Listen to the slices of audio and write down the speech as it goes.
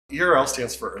ERL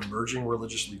stands for Emerging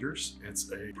Religious Leaders.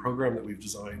 It's a program that we've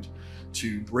designed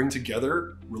to bring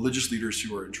together religious leaders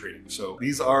who are in training. So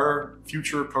these are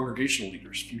future congregational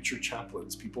leaders, future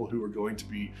chaplains, people who are going to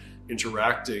be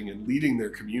interacting and leading their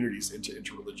communities into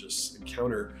interreligious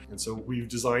encounter. And so we've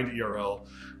designed ERL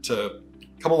to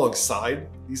come alongside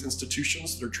these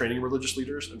institutions that are training religious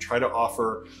leaders and try to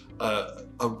offer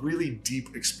a really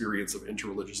deep experience of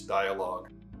interreligious dialogue.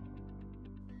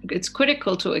 It's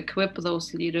critical to equip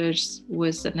those leaders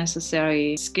with the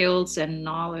necessary skills and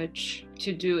knowledge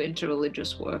to do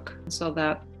interreligious work so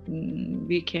that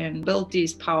we can build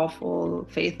these powerful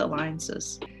faith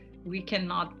alliances. We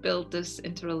cannot build this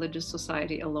interreligious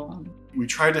society alone. We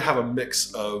tried to have a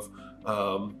mix of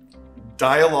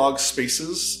dialogue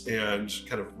spaces and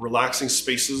kind of relaxing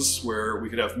spaces where we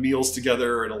could have meals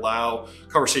together and allow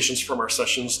conversations from our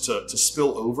sessions to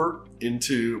spill over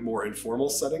into more informal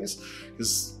settings,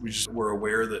 because we just were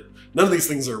aware that none of these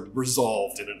things are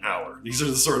resolved in an hour. These are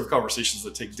the sort of conversations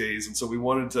that take days, and so we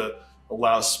wanted to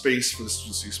allow space for the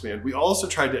students to expand. We also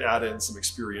tried to add in some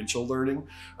experiential learning.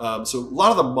 So a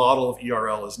lot of the model of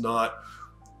ERL is not,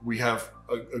 we have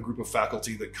a group of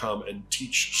faculty that come and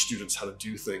teach students how to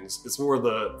do things. It's more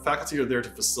the faculty are there to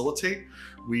facilitate.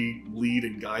 We lead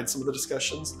and guide some of the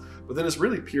discussions, but then it's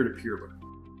really peer-to-peer learning.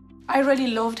 I really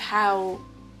loved how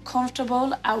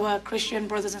comfortable our Christian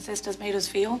brothers and sisters made us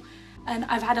feel. And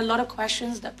I've had a lot of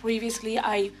questions that previously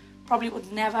I probably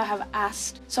would never have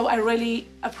asked. So I really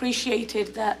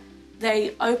appreciated that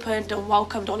they opened and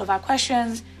welcomed all of our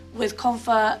questions with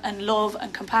comfort and love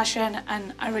and compassion,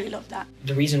 and I really love that.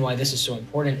 The reason why this is so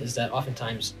important is that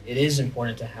oftentimes it is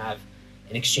important to have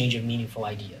an exchange of meaningful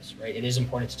ideas, right? It is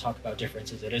important to talk about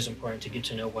differences. It is important to get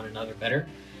to know one another better.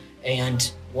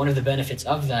 And one of the benefits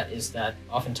of that is that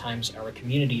oftentimes our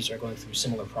communities are going through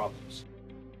similar problems.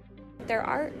 There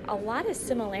are a lot of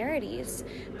similarities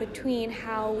between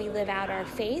how we live out our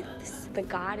faiths. The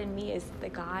God in me is the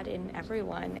God in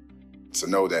everyone. To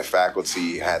know that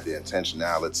faculty had the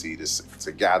intentionality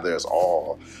to gather us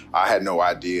all. I had no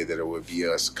idea that it would be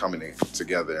us coming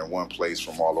together in one place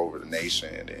from all over the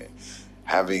nation and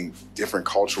having different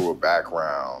cultural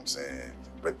backgrounds,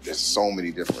 but there's so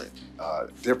many different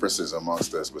differences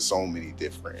amongst us, but so many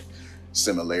different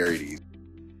similarities.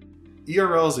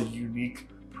 ERL is a unique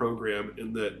program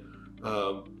in that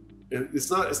it's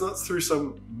not through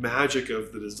some magic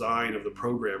of the design of the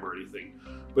program or anything,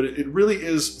 but it really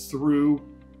is through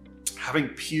having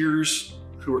peers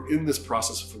who are in this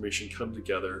process of formation come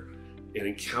together and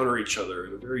encounter each other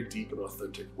in a very deep and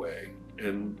authentic way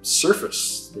and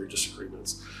surface their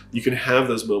disagreements. You can have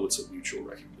those moments of mutual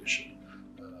recognition.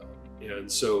 And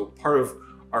so part of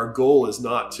our goal is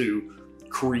not to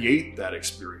create that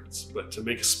experience, but to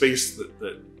make a space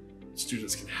that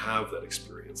students can have that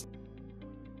experience.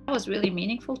 That was really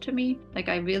meaningful to me. Like,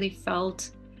 I really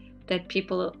felt that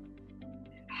people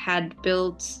had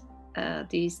built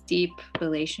these deep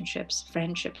relationships,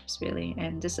 friendships, really.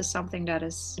 And this is something that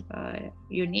is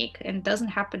unique and doesn't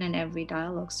happen in every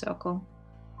dialogue circle.